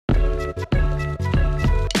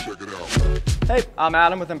Hey, I'm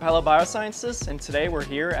Adam with Untitled Biosciences, and today we're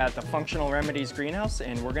here at the Functional Remedies greenhouse,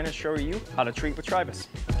 and we're going to show you how to treat with Tribus.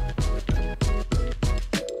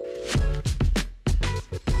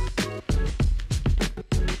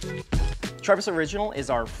 Tribus Original is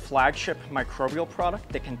our flagship microbial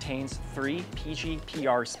product that contains 3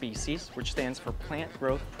 PGPR species, which stands for plant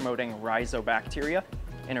growth promoting RHIZOBACTERIA,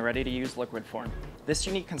 in a ready-to-use liquid form. This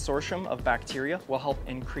unique consortium of bacteria will help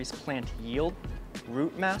increase plant yield,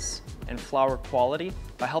 root mass, and flower quality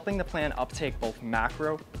by helping the plant uptake both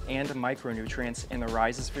macro and micronutrients in the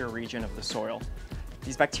rhizosphere region of the soil.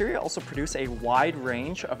 These bacteria also produce a wide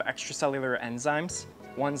range of extracellular enzymes,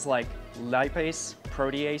 ones like lipase,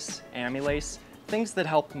 protease, amylase, things that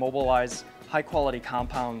help mobilize high-quality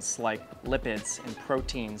compounds like lipids and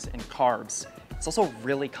proteins and carbs. It's also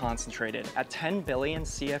really concentrated. At 10 billion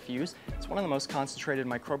CFUs, it's one of the most concentrated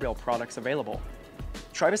microbial products available.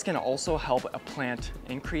 Tribus can also help a plant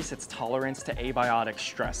increase its tolerance to abiotic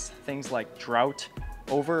stress, things like drought,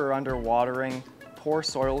 over or under watering, poor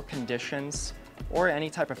soil conditions, or any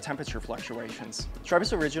type of temperature fluctuations.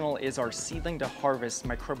 Tribus Original is our seedling to harvest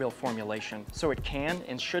microbial formulation, so it can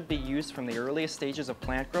and should be used from the earliest stages of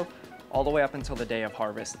plant growth all the way up until the day of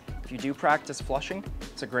harvest. If you do practice flushing,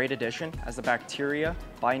 it's a great addition, as the bacteria,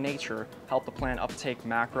 by nature, help the plant uptake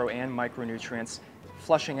macro and micronutrients,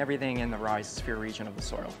 flushing everything in the rhizosphere region of the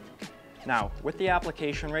soil. Now, with the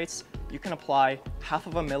application rates, you can apply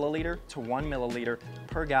 0.5 milliliter to 1 milliliter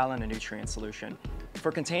per gallon of nutrient solution.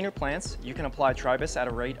 For container plants, you can apply Tribus at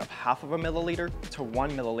a rate of 0.5 milliliter to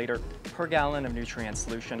 1 milliliter per gallon of nutrient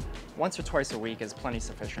solution. Once or twice a week is plenty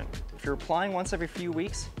sufficient. If you're applying once every few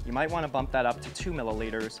weeks, you might want to bump that up to 2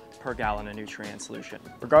 milliliters per gallon of nutrient solution.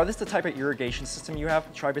 Regardless the type of irrigation system you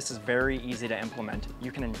have, Tribus is very easy to implement.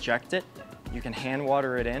 You can inject it, you can hand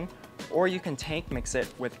water it in, or you can tank mix it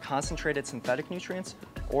with concentrated synthetic nutrients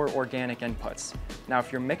or organic inputs. Now,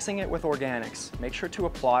 if you're mixing it with organics, make sure to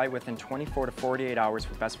apply within 24 to 48 hours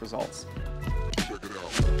for best results. Check it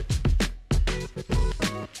out.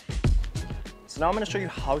 So now I'm going to show you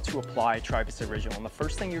how to apply Tribus Original. And the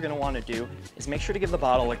first thing you're going to want to do is make sure to give the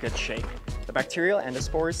bottle a good shake. The bacterial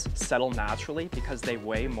endospores settle naturally because they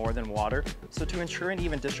weigh more than water, so to ensure an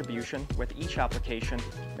even distribution with each application,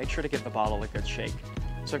 make sure to give the bottle a good shake.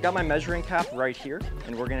 So I've got my measuring cap right here,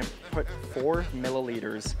 and we're going to put 4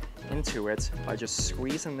 milliliters into it by just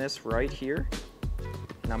squeezing this right here.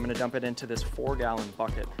 And I'm going to dump it into this 4-gallon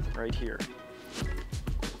bucket right here.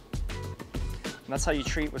 And that's how you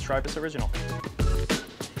treat with Tribus Original.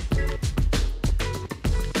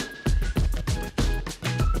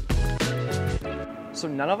 So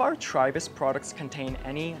none of our Tribus products contain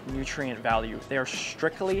any nutrient value. They are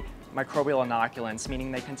strictly microbial inoculants,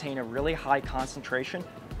 meaning they contain a really high concentration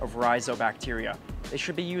of RHIZOBACTERIA. They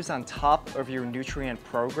should be used on top of your nutrient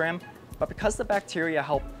program, but because the bacteria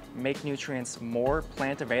help make nutrients more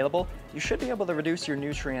plant available, you should be able to reduce your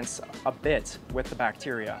nutrients a bit with the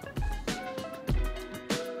bacteria.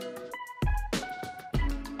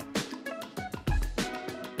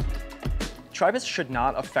 Tribus should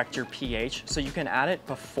not affect your pH, so you can add it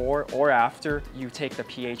before or after you take the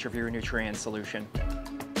pH of your nutrient solution.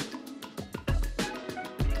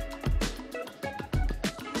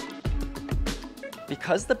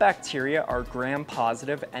 Because the bacteria are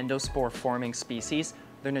gram-positive endospore-forming species,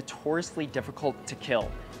 they're notoriously difficult to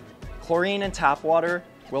kill. Chlorine in tap water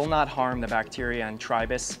will not harm the bacteria in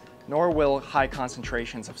Tribus, nor will high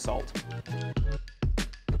concentrations of salt.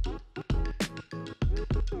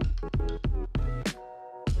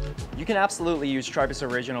 You can absolutely use Tribus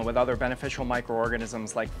Original with other beneficial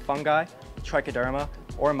microorganisms like fungi, trichoderma,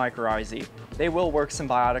 or mycorrhizae. They will work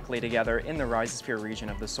symbiotically together in the rhizosphere region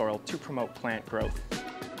of the soil to promote plant growth.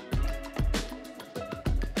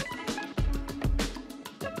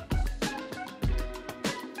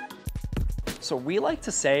 So we like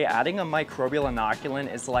to say adding a microbial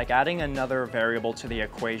inoculant is like adding another variable to the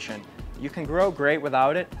equation. You can grow great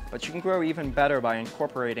without it, but you can grow even better by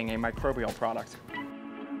incorporating a microbial product.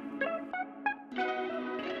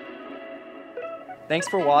 Thanks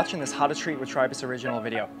for watching this How to Treat with Tribus Original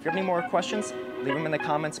video. If you have any more questions, leave them in the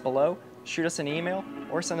comments below, shoot us an email,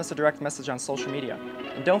 or send us a direct message on social media.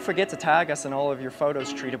 And don't forget to tag us in all of your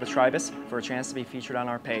photos treated with Tribus for a chance to be featured on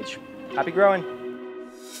our page. Happy growing!